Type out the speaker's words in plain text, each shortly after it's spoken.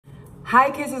Hi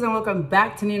kisses and welcome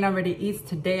back to Nina Unrated Eats.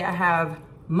 Today I have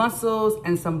mussels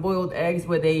and some boiled eggs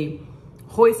with a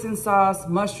hoisin sauce,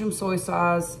 mushroom soy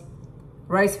sauce,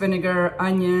 rice vinegar,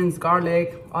 onions,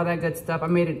 garlic, all that good stuff. I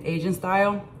made it Asian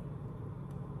style.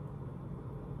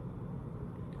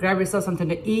 Grab yourself something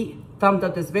to eat, thumbs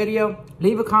up this video,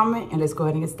 leave a comment, and let's go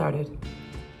ahead and get started.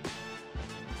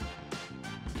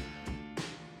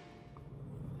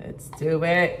 Let's do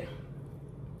it.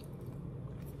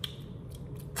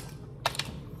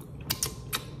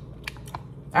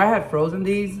 I had frozen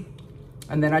these,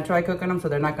 and then I tried cooking them so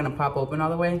they're not gonna pop open all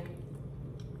the way.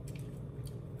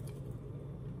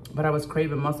 But I was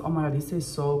craving mussels. Oh my God, these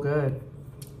taste so good.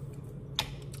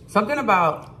 Something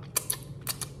about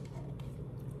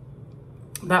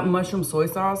that mushroom soy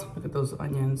sauce. Look at those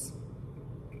onions.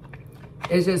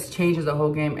 It just changes the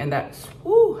whole game, and that's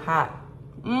hot.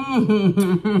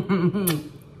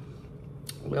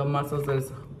 Little mussels is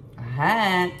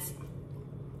hot.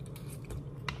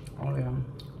 Oh yeah.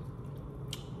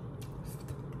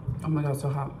 Oh my God, so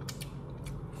hot.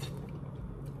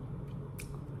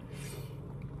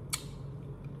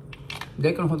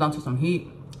 They can hold on to some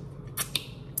heat.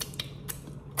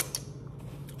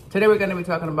 Today we're gonna be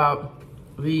talking about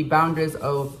the boundaries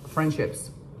of friendships.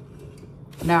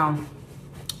 Now,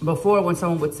 before when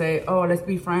someone would say, oh, let's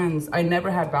be friends, I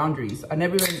never had boundaries. I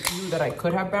never even knew that I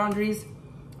could have boundaries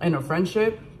in a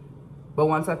friendship. But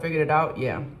once I figured it out,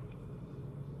 yeah.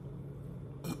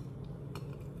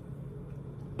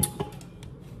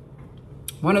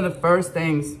 One of the first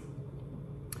things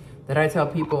that I tell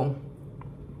people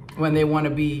when they want to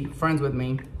be friends with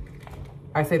me,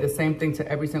 I say the same thing to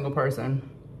every single person.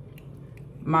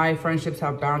 My friendships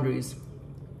have boundaries.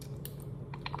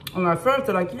 And at first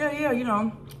they're like, yeah, you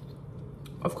know,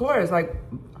 of course, they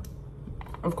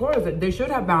should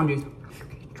have boundaries.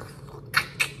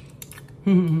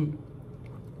 And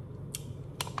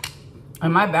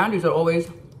my boundaries are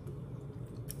always,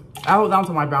 I hold on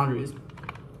to my boundaries,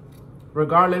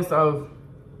 regardless of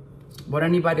what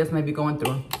anybody else may be going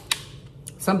through.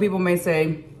 Some people may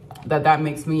say that that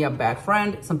makes me a bad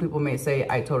friend. Some people may say,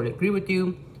 I totally agree with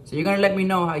you. So you're gonna let me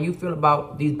know how you feel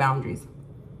about these boundaries.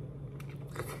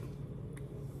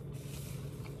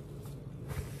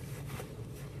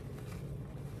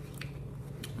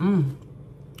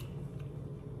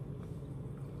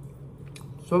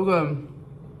 So good.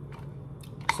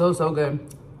 So good.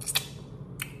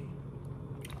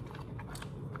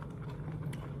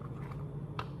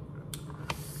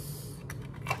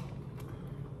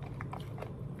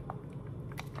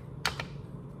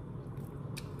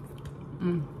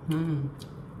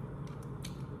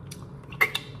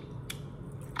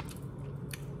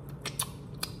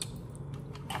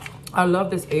 I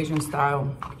love this Asian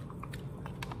style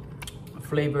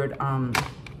flavored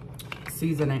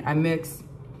seasoning. I mix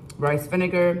rice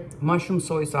vinegar, mushroom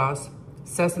soy sauce,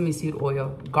 sesame seed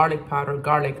oil, garlic powder,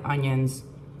 garlic, onions,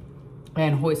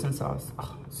 and hoisin sauce.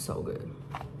 Oh, so good.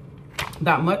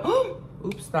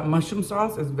 That mushroom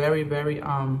sauce is very, very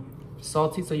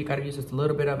salty, so you gotta use just a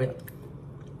little bit of it.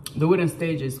 Do it in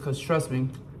stages, because trust me,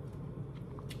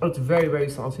 it's very, very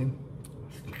salty.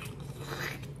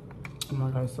 Oh my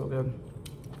God, it's so good.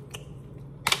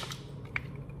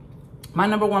 My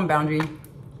number one boundary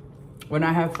when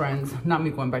I have friends, not me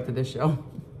going back to this show,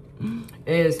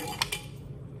 is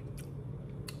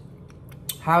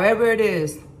however it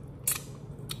is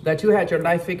that you had your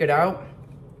life figured out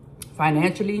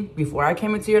financially before I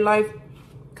came into your life,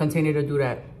 continue to do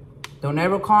that. Don't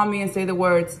ever call me and say the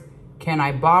words, can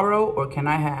I borrow or can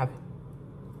I have?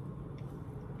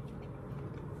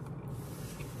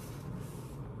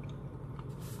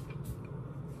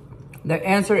 The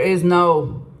answer is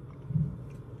no.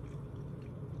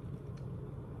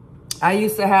 I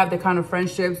used to have the kind of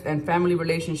friendships and family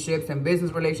relationships and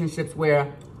business relationships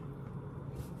where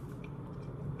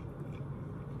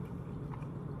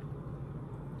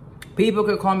people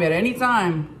could call me at any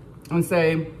time and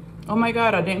say, oh my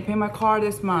God, I didn't pay my car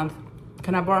this month.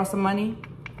 Can I borrow some money?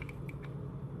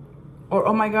 Or,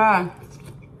 oh my God,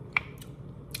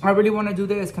 I really want to do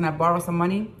this. Can I borrow some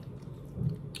money?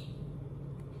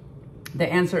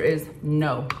 The answer is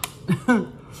no.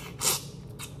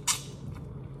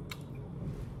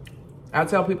 I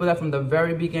tell people that from the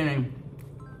very beginning.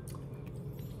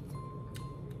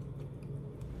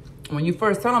 When you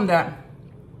first tell them that,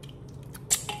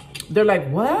 they're like,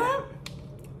 what?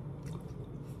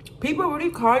 People really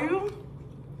call you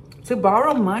to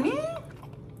borrow money?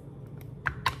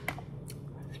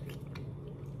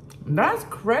 That's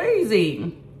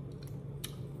crazy.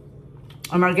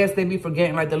 I guess they be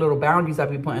forgetting like the little boundaries I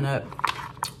be putting up.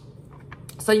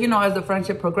 So, you know, as the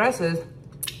friendship progresses,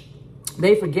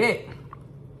 they forget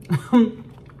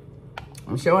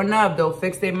And sure enough, they'll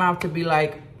fix their mouth to be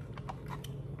like,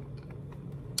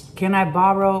 can I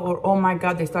borrow? Or, oh my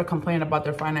God, they start complaining about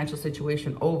their financial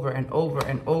situation over and over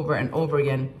and over and over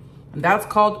again. And that's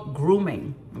called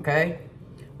grooming, okay?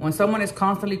 When someone is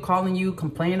constantly calling you,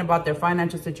 complaining about their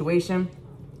financial situation,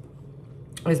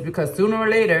 it's because sooner or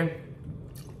later,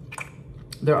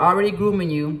 they're already grooming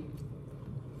you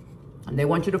and they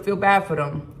want you to feel bad for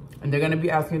them, and they're gonna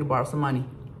be asking you to borrow some money.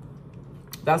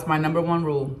 That's my #1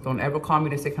 rule. Don't ever call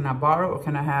me to say, can I borrow or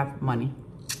can I have money?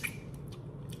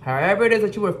 However it is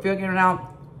that you were figuring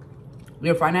out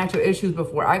your financial issues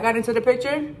before I got into the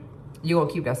picture, you're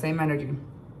gonna keep that same energy.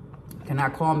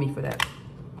 Cannot call me for that.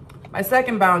 My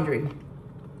second boundary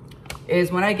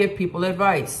is when I give people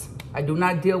advice. I do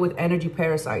not deal with energy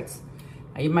parasites.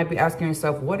 Now you might be asking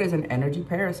yourself, what is an energy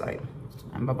parasite?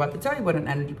 I'm about to tell you what an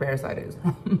energy parasite is.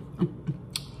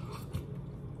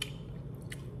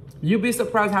 You'd be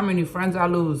surprised how many friends I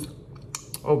lose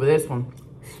over this one.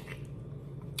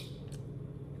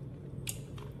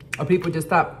 Or people just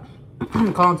stop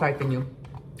contacting you.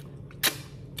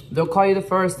 They'll call you the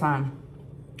first time.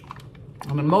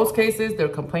 And in most cases, they're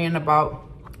complaining about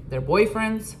their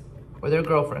boyfriends or their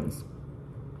girlfriends.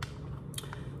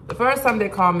 The first time they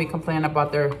call me complaining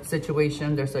about their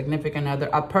situation, their significant other,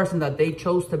 a person that they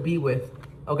chose to be with,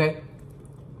 okay?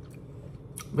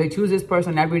 They choose this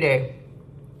person every day.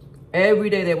 Every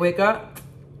day they wake up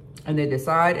and they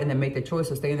decide and they make the choice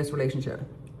to stay in this relationship.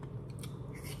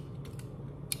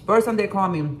 First time they call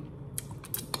me,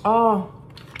 oh,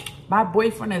 my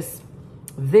boyfriend is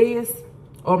this,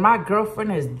 or my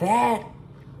girlfriend is that,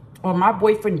 or my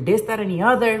boyfriend this, that, and the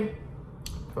other.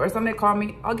 First time they call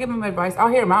me, I'll give them advice. I'll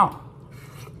hear them out.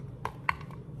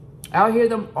 I'll hear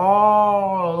them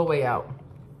all the way out.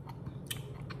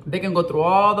 They can go through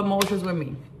all the motions with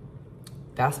me.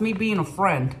 That's me being a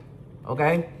friend,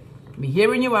 okay? Me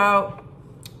hearing you out.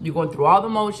 You're going through all the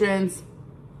motions.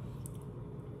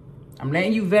 I'm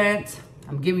letting you vent.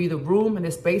 I'm giving you the room and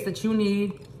the space that you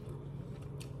need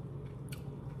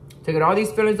to get all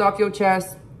these feelings off your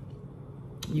chest.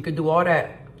 You can do all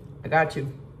that. I got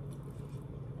you.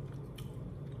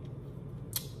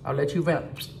 I'll let you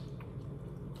vent.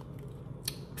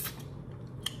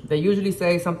 They usually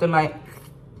say something like,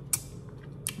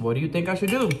 what do you think I should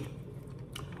do?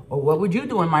 Or what would you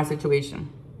do in my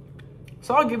situation?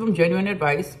 So I'll give them genuine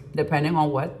advice depending on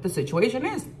what the situation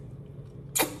is.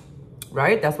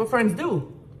 Right? That's what friends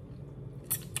do.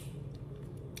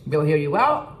 They'll hear you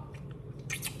out.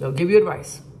 They'll give you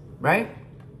advice. Right?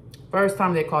 First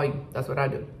time they call you, that's what I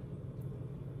do.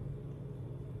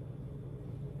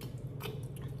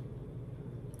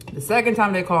 The second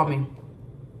time they call me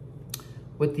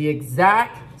with the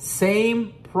exact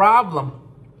same problem,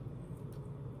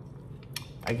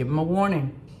 I give them a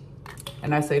warning.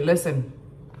 And I say, listen,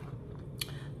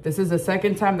 this is the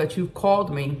second time that you've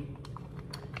called me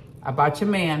about your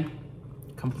man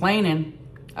complaining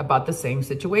about the same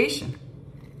situation.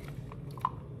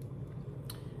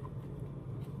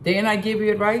 Didn't I give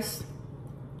you advice?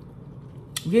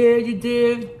 Yeah, you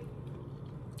did.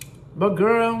 But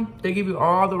girl, they give you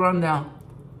all the rundown.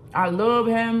 I love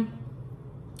him.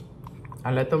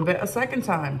 I let them vet a second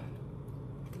time.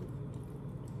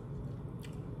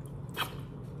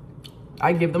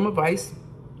 I give them advice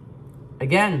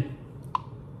again.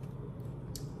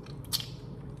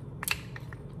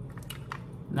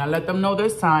 Now let them know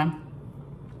this time.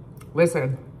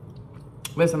 Listen,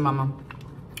 mama.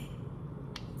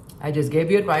 I just gave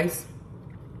you advice.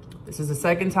 This is the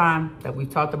second time that we've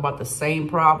talked about the same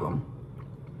problem.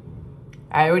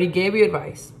 I already gave you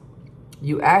advice.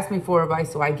 You asked me for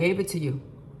advice, so I gave it to you.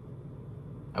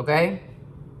 Okay?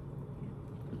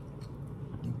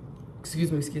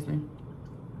 Excuse me.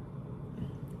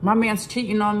 My man's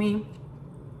cheating on me.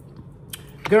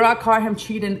 Girl, I caught him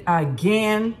cheating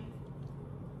again.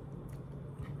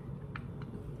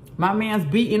 My man's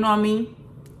beating on me.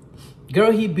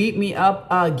 Girl, he beat me up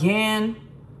again.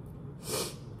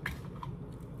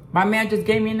 My man just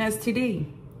gave me an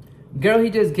STD. Girl, he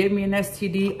just gave me an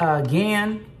STD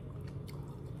again.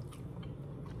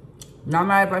 Now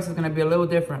my advice is going to be a little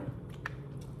different.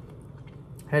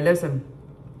 Hey, listen.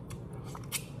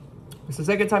 It's the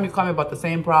second time you call me about the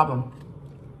same problem.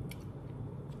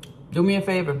 Do me a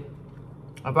favor.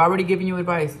 I've already given you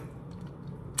advice.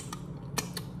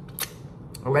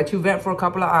 I'll let you vent for a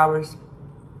couple of hours.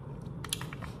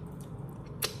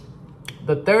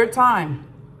 The third time,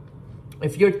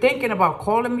 if you're thinking about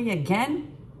calling me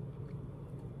again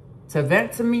to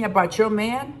vent to me about your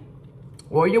man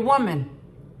or your woman,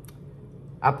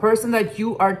 a person that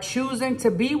you are choosing to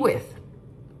be with,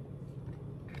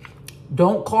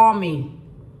 don't call me.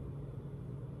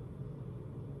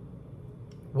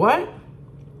 What?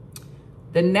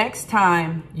 The next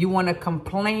time you want to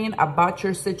complain about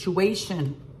your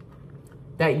situation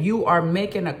that you are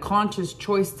making a conscious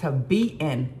choice to be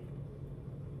in,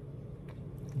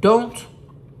 don't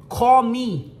call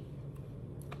me.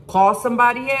 Call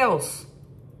somebody else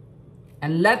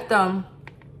and let them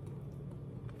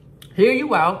hear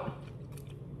you out.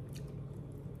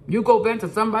 You go vent to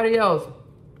somebody else.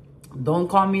 Don't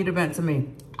call me to vent to me.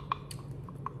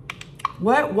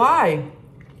 What? Why?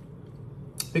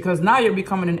 Because now you're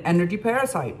becoming an energy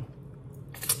parasite.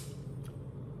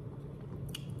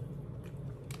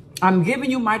 I'm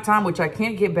giving you my time, which I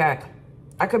can't get back.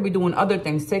 I could be doing other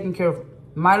things, taking care of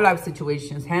my life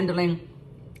situations, handling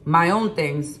my own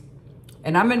things.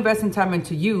 And I'm investing time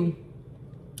into you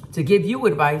to give you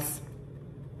advice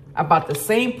about the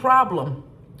same problem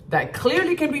that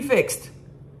clearly can be fixed.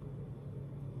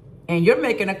 And you're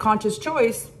making a conscious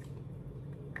choice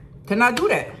to not do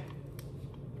that.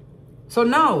 So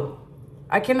no,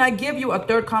 I cannot give you a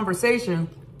third conversation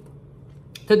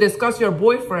to discuss your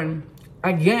boyfriend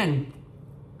again.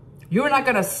 You're not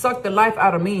going to suck the life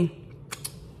out of me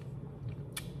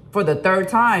for the third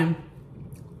time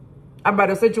about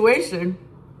a situation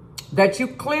that you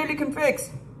clearly can fix.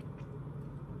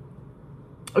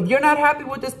 If you're not happy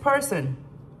with this person,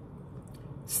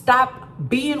 stop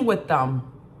being with them.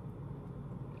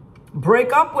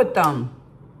 Break up with them.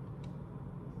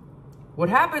 What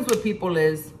happens with people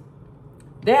is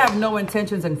they have no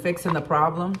intentions in fixing the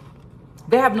problem.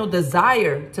 They have no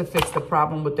desire to fix the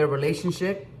problem with their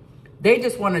relationship. They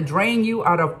just want to drain you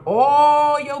out of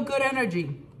all your good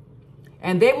energy.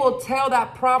 And they will tell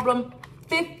that problem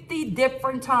 50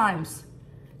 different times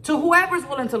to whoever's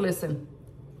willing to listen.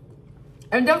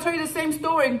 And they'll tell you the same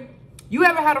story. You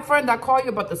ever had a friend that called you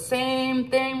about the same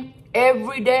thing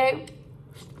every day?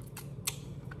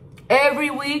 Every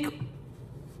week?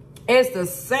 It's the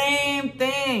same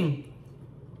thing.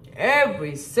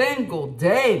 Every single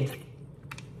day.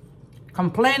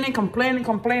 Complaining, complaining,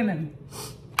 complaining.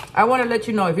 I want to let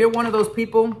you know, if you're one of those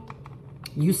people,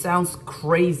 you sound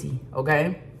crazy,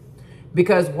 okay?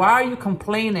 Because why are you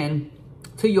complaining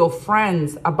to your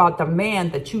friends about the man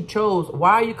that you chose?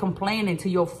 Why are you complaining to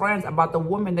your friends about the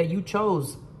woman that you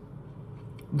chose?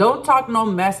 Don't talk no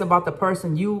mess about the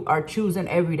person you are choosing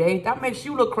every day. That makes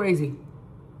you look crazy.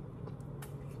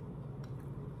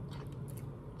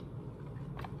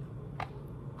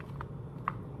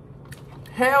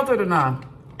 Hell to the no.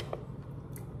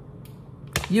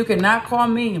 You cannot call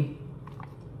me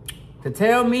to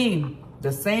tell me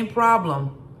the same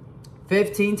problem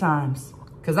 15 times.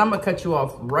 Because I'm going to cut you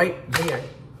off right there.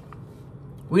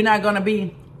 We're not going to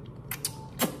be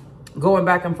going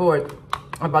back and forth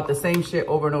about the same shit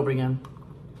over and over again.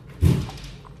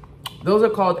 Those are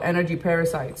called energy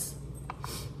parasites.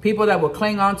 People that will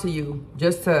cling on to you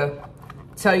just to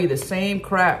tell you the same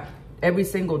crap every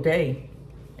single day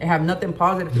and have nothing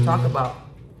positive to talk about.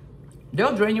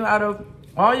 They'll drain you out of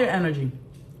all your energy.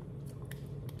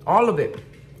 All of it.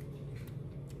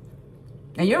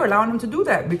 And you're allowing them to do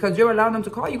that because you're allowing them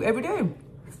to call you every day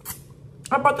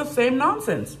about the same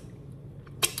nonsense.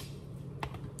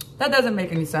 That doesn't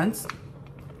make any sense.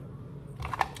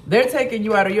 They're taking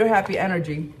you out of your happy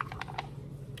energy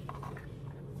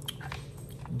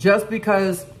just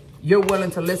because you're willing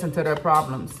to listen to their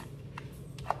problems.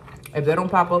 If they don't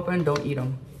pop open, don't eat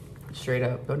them. Straight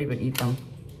up. Don't even eat them.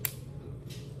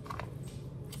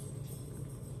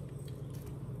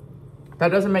 That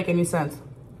doesn't make any sense.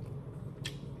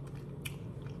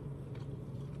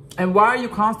 And why are you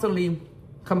constantly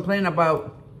complaining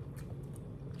about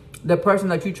the person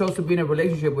that you chose to be in a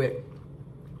relationship with?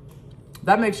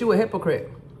 That makes you a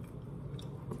hypocrite.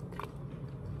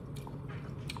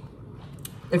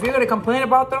 If you're going to complain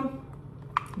about them,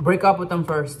 break up with them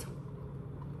first.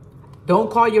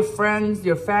 Don't call your friends,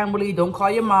 your family. Don't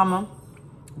call your mama.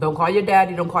 Don't call your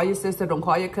daddy. Don't call your sister. Don't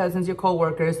call your cousins, your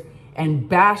coworkers, and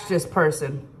bash this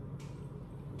person.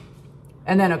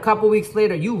 And then a couple weeks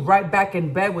later, you right back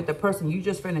in bed with the person you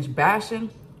just finished bashing.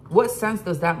 What sense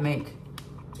does that make?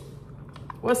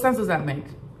 What sense does that make?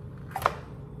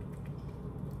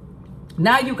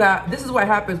 Now you got, this is what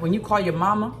happens when you call your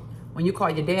mama, when you call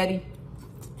your daddy,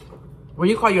 when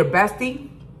you call your bestie,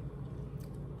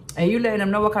 and you letting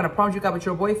them know what kind of problems you got with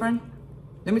your boyfriend.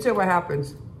 Let me tell you what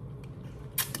happens.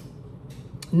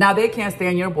 Now they can't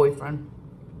stand your boyfriend.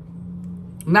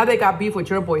 Now they got beef with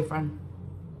your boyfriend.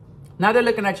 Now they're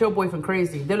looking at your boyfriend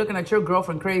crazy. They're looking at your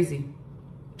girlfriend crazy.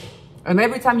 And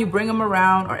every time you bring them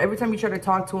around, or every time you try to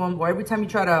talk to them, or every time you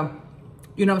try to,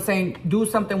 you know what I'm saying, do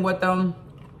something with them,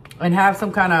 and have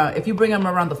some kind of, if you bring them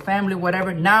around the family,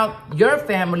 whatever, now your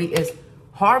family is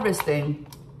harvesting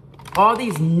all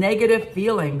these negative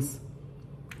feelings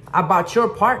about your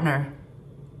partner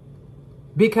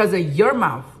because of your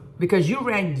mouth, because you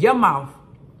ran your mouth.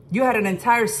 You had an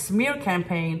entire smear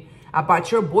campaign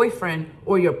about your boyfriend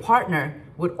or your partner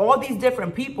with all these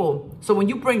different people. So when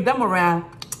you bring them around,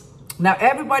 now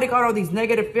everybody got all these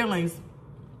negative feelings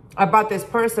about this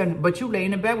person, but you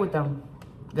laying in bed with them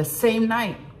the same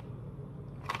night.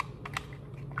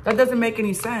 That doesn't make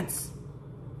any sense.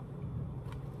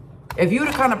 If you're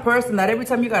the kind of person that every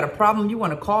time you got a problem, you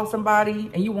want to call somebody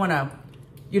and you want to,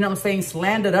 you know what I'm saying,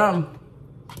 slander them,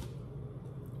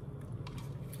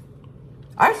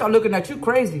 I start looking at you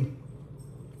crazy.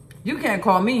 You can't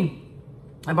call me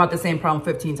about the same problem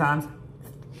 15 times.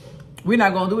 We're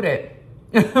not going to do that.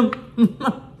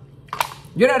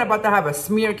 You're not about to have a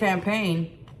smear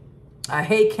campaign, a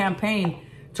hate campaign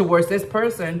towards this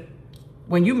person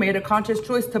when you made a conscious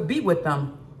choice to be with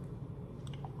them.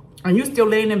 And you're still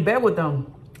laying in bed with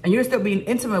them. And you're still being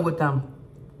intimate with them.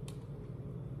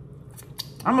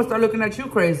 I'm going to start looking at you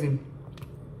crazy.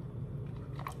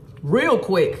 Real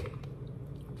quick.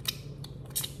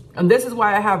 And this is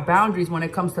why I have boundaries when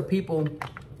it comes to people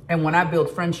and when I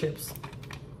build friendships.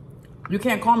 You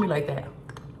can't call me like that.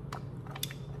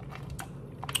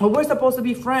 Well, we're supposed to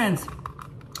be friends.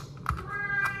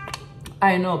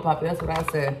 I know, Poppy. That's what I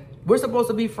said. We're supposed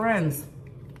to be friends.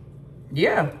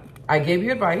 Yeah. I gave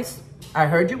you advice. I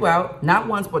heard you out. Not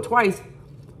once, but twice.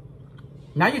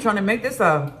 Now you're trying to make this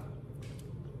a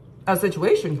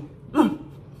situation.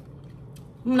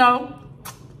 No.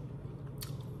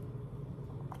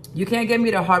 You can't get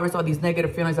me to harvest all these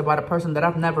negative feelings about a person that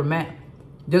I've never met.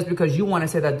 Just because you want to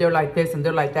say that they're like this and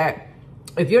they're like that.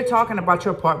 If you're talking about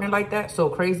your partner like that, so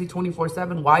crazy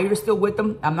 24/7, while you're still with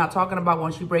them, I'm not talking about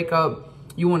once you break up,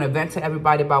 you want to vent to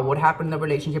everybody about what happened in the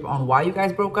relationship on why you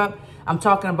guys broke up. I'm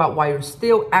talking about why you're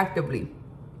still actively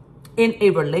in a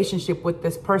relationship with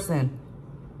this person.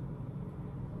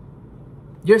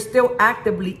 You're still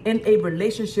actively in a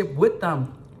relationship with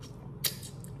them.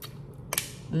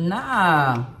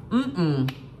 Nah.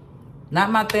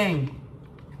 Not my thing.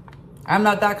 I'm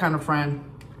not that kind of friend.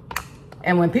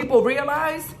 And when people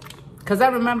realize, because I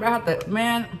remember I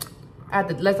had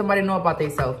to let somebody know about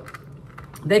themselves.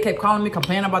 They kept calling me,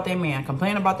 complaining about their man.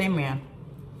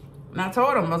 And I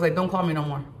told them, I was like, don't call me no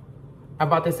more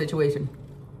about this situation.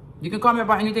 You can call me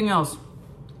about anything else,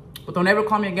 but don't ever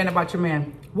call me again about your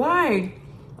man. Why?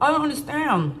 I don't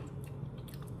understand.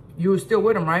 You were still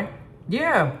with him, right?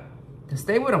 Yeah. Then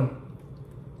stay with him.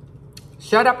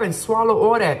 Shut up and swallow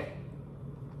all that.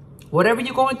 Whatever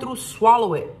you're going through,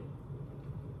 swallow it.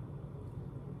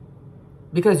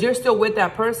 Because you're still with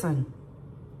that person.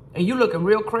 And you looking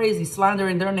real crazy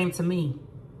slandering their name to me.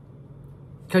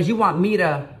 Because you want me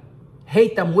to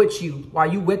hate them with you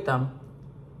while you with them.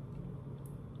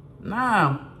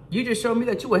 Nah, you just showed me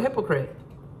that you a hypocrite.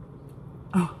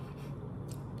 Oh,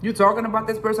 you talking about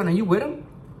this person and you with them?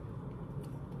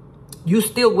 You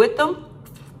still with them?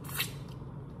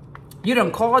 You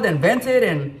done called and vented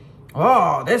and,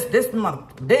 oh, this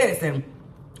and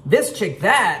this chick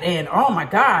that and oh my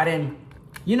God. And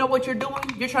you know what you're doing?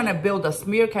 You're trying to build a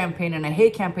smear campaign and a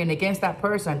hate campaign against that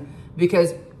person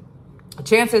because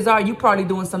chances are you probably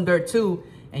doing some dirt too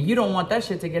and you don't want that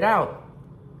shit to get out.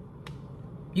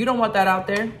 You don't want that out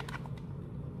there.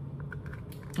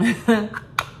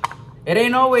 It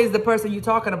ain't always the person you're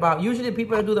talking about. Usually the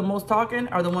people that do the most talking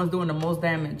are the ones doing the most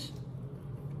damage.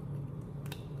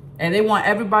 And they want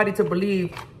everybody to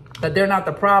believe that they're not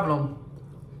the problem.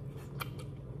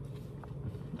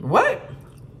 What?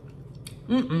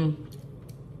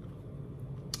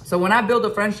 So when I build a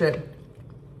friendship,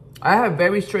 I have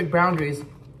very strict boundaries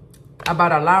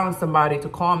about allowing somebody to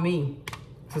call me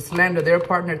to slander their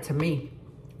partner to me.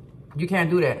 You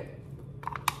can't do that.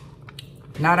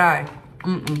 Not I.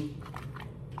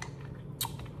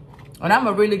 And I'm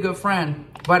a really good friend,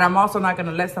 but I'm also not going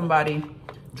to let somebody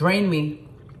drain me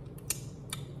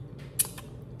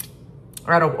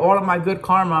out of all of my good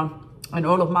karma and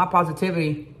all of my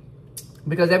positivity,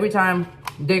 because every time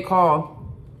they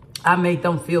call, I make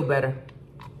them feel better.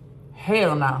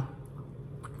 Hell no.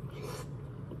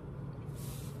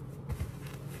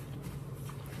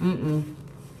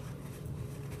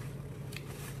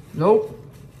 Nope.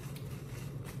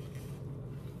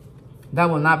 That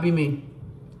will not be me.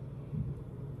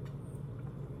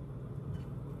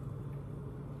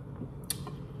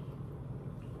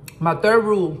 My third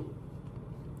rule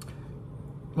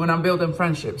when I'm building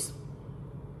friendships.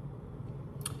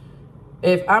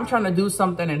 If I'm trying to do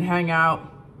something and hang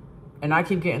out and I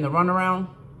keep getting the runaround,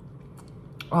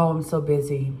 oh, I'm so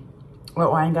busy.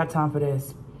 Oh, I ain't got time for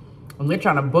this. And they're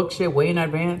trying to book shit way in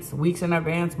advance, weeks in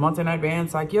advance, months in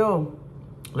advance. Like, yo,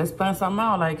 let's plan something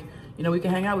out. Like, you know, we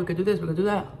can hang out, we could do this, we could do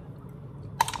that.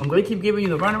 And they keep giving you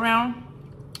the runaround.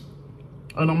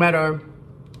 And no matter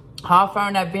how far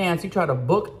in advance you try to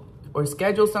book or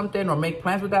schedule something or make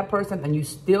plans with that person and you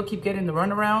still keep getting the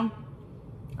runaround,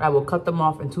 I will cut them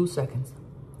off in 2 seconds.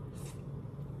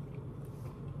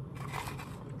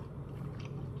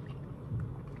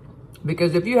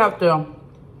 Because if you have to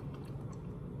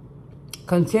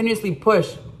continuously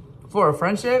push for a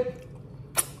friendship,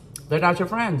 they're not your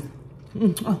friends.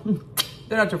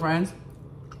 They're not your friends.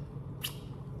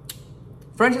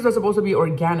 Friendships are supposed to be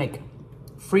organic,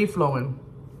 free-flowing,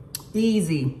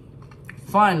 easy,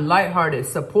 fun, lighthearted,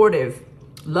 supportive,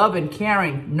 loving,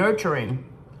 caring, nurturing.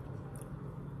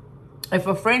 If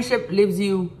a friendship leaves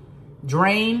you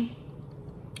drained,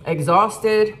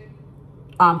 exhausted,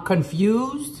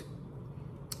 confused,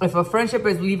 if a friendship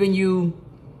is leaving you,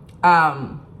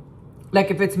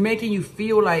 like if it's making you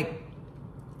feel like,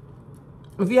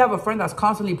 if you have a friend that's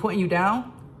constantly putting you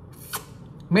down,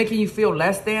 making you feel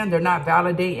less than, they're not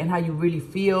validating how you really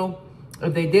feel.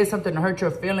 If they did something to hurt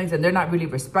your feelings and they're not really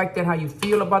respecting how you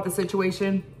feel about the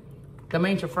situation, them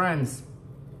ain't your friends.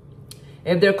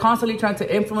 If they're constantly trying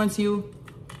to influence you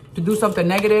to do something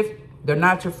negative, they're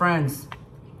not your friends.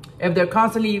 If they're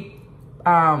constantly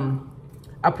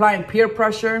applying peer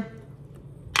pressure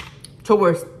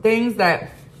towards things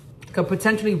that could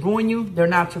potentially ruin you, they're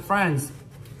not your friends.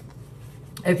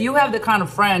 If you have the kind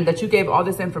of friend that you gave all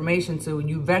this information to,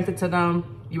 you vented to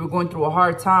them, you were going through a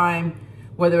hard time,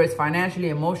 whether it's financially,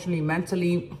 emotionally,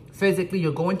 mentally, physically,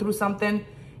 you're going through something,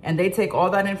 and they take all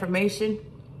that information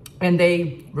and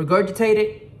they regurgitate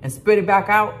it and spit it back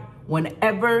out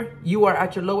whenever you are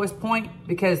at your lowest point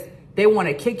because they want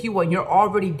to kick you when you're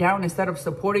already down instead of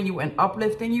supporting you and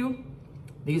uplifting you,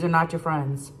 these are not your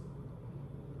friends.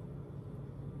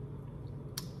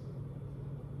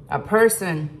 A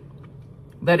person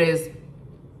that is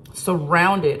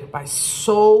surrounded by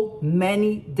so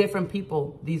many different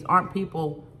people, these aren't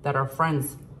people that are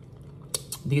friends.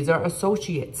 These are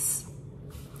associates.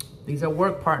 These are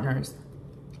work partners.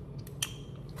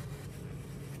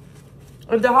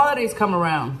 If the holidays come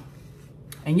around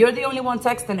and you're the only one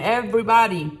texting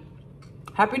everybody,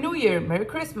 Happy New Year, Merry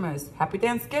Christmas, Happy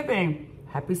Thanksgiving,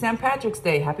 Happy St. Patrick's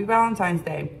Day, Happy Valentine's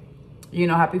Day, you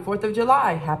know, Happy 4th of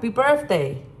July, Happy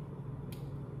birthday.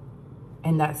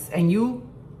 And you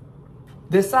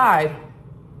decide,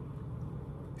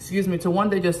 to one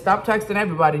day just stop texting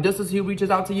everybody just as he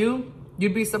reaches out to you,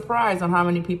 you'd be surprised on how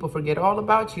many people forget all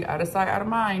about you, out of sight, out of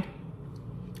mind.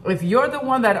 If you're the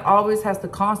one that always has to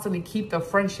constantly keep the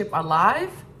friendship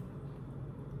alive,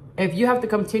 if you have to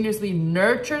continuously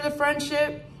nurture the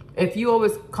friendship, if you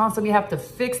always constantly have to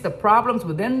fix the problems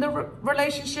within the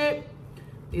relationship,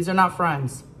 these are not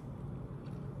friends.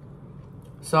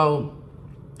 So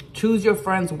choose your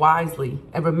friends wisely.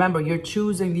 And remember, you're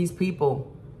choosing these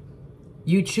people.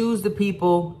 You choose the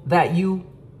people that you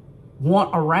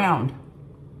want around.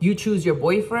 You choose your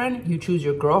boyfriend, you choose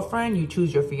your girlfriend, you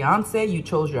choose your fiance, you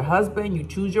chose your husband, you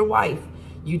choose your wife.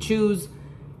 You choose,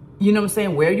 you know what I'm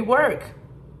saying, where you work.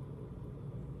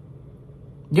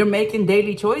 You're making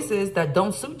daily choices that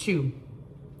don't suit you.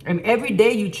 And every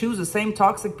day you choose the same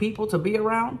toxic people to be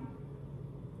around.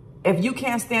 If you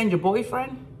can't stand your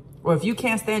boyfriend, or if you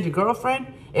can't stand your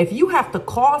girlfriend, if you have to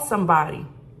call somebody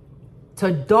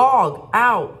to dog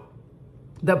out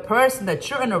the person that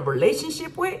you're in a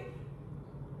relationship with,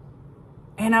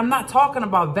 and I'm not talking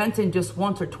about venting just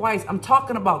once or twice. I'm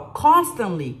talking about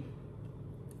constantly.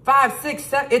 5, 6,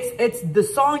 7. It's the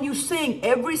song you sing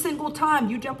every single time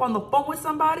you jump on the phone with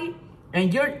somebody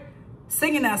and you're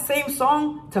singing that same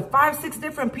song to 5, 6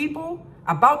 different people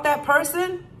about that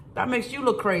person. That makes you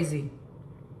look crazy.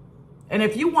 And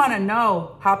if you want to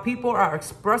know how people are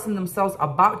expressing themselves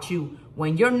about you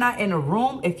when you're not in a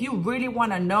room, if you really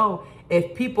want to know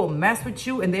if people mess with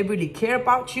you and they really care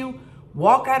about you,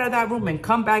 walk out of that room and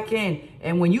come back in.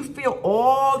 And when you feel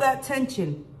all that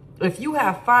tension, if you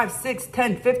have 5, 6,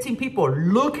 10, 15 people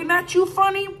looking at you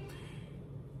funny,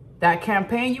 that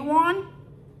campaign you on,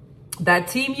 that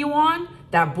team you on,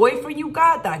 that boyfriend you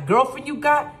got, that girlfriend you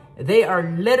got, they are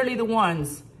literally the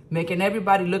ones making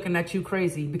everybody looking at you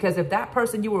crazy. Because if that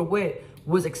person you were with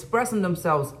was expressing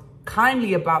themselves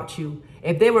kindly about you,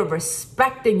 if they were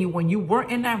respecting you when you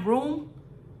weren't in that room,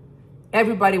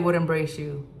 everybody would embrace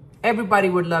you. Everybody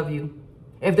would love you.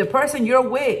 If the person you're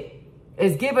with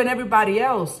is giving everybody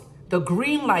else the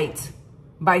green light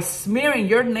by smearing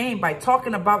your name, by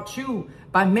talking about you,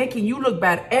 by making you look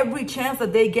bad every chance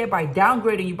that they get, by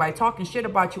downgrading you, by talking shit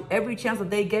about you every chance that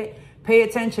they get, pay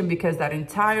attention, because that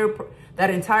that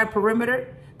entire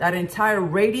perimeter, that entire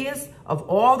radius of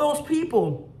all those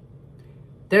people,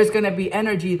 there's going to be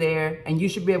energy there. And you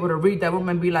should be able to read that room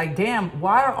and be like, damn,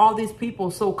 why are all these people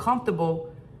so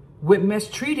comfortable with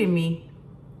mistreating me?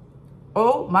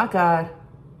 Oh my God.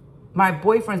 My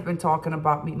boyfriend's been talking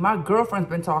about me. My girlfriend's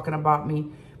been talking about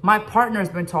me. My partner's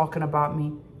been talking about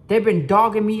me. They've been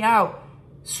dogging me out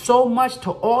so much to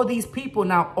all these people.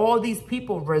 Now, all these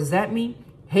people resent me,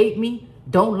 hate me,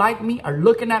 don't like me, are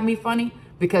looking at me funny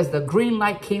because the green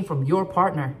light came from your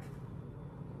partner.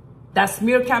 That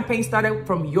smear campaign started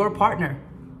from your partner.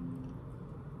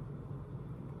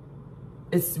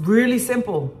 It's really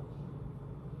simple.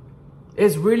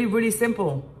 It's really, really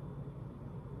simple.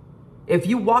 If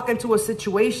you walk into a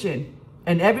situation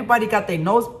and everybody got their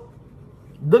nose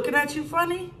looking at you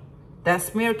funny, that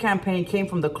smear campaign came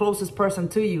from the closest person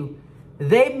to you.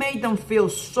 They made them feel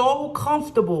so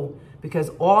comfortable because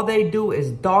all they do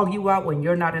is dog you out when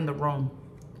you're not in the room.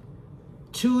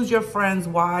 Choose your friends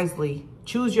wisely.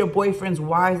 Choose your boyfriends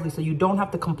wisely so you don't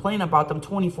have to complain about them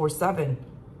 24/7.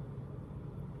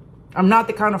 I'm not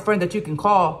the kind of friend that you can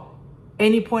call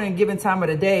any point in given time of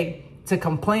the day to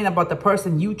complain about the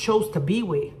person you chose to be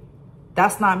with.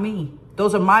 That's not me.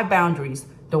 Those are my boundaries.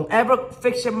 Don't ever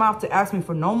fix your mouth to ask me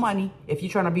for no money. If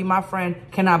you're trying to be my friend,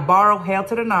 can I borrow? Hell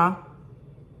to the nah.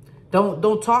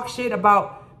 Don't talk shit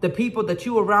about the people that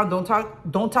you around.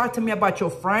 Don't talk to me about your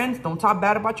friends. Don't talk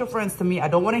bad about your friends to me. I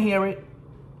don't want to hear it.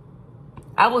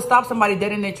 I will stop somebody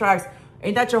dead in their tracks.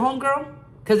 Ain't that your homegirl?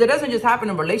 Because it doesn't just happen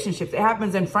in relationships. It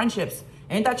happens in friendships.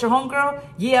 Ain't that your homegirl?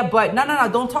 Yeah, but no.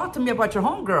 Don't talk to me about your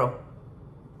homegirl.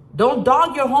 Don't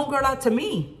dog your homegirl out to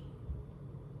me.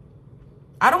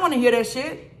 I don't want to hear that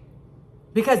shit.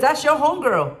 Because that's your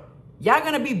homegirl. Y'all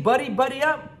going to be buddy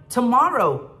up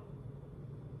tomorrow.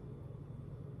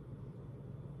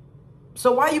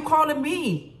 So why are you calling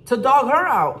me to dog her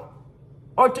out?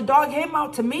 Or to dog him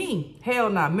out to me? Hell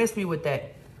nah. Miss me with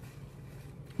that.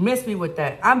 Miss me with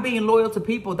that. I'm being loyal to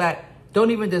people that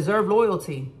don't even deserve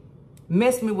loyalty.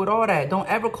 Miss me with all that. Don't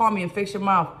ever call me and fix your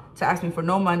mouth to ask me for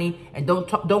no money. And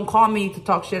don't call me to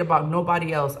talk shit about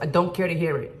nobody else. I don't care to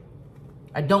hear it.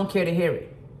 I don't care to hear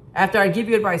it. After I give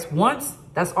you advice once,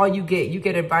 that's all you get. You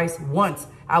get advice once.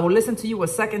 I will listen to you a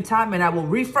second time and I will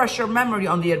refresh your memory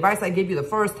on the advice I gave you the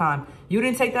first time. You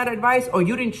didn't take that advice or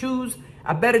you didn't choose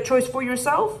a better choice for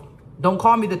yourself? Don't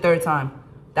call me the third time.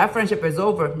 That friendship is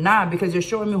over. Nah, because you're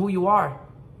showing me who you are.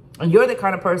 And you're the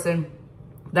kind of person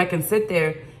that can sit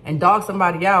there and dog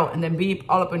somebody out and then be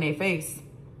all up in their face.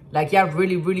 Like y'all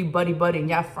really, really buddy and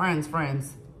y'all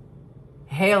friends.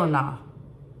 Hell nah.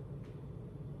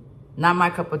 Not my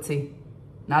cup of tea.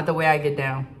 Not the way I get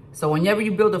down. So whenever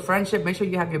you build a friendship, make sure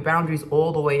you have your boundaries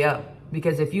all the way up.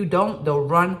 Because if you don't, they'll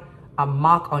run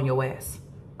amok on your ass.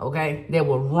 Okay? They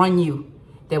will run you.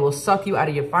 They will suck you out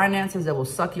of your finances. They will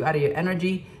suck you out of your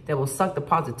energy. They will suck the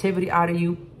positivity out of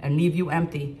you and leave you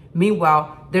empty.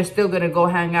 Meanwhile, they're still going to go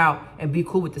hang out and be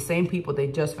cool with the same people they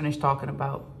just finished talking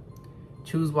about.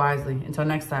 Choose wisely. Until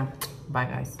next time. Bye,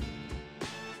 guys.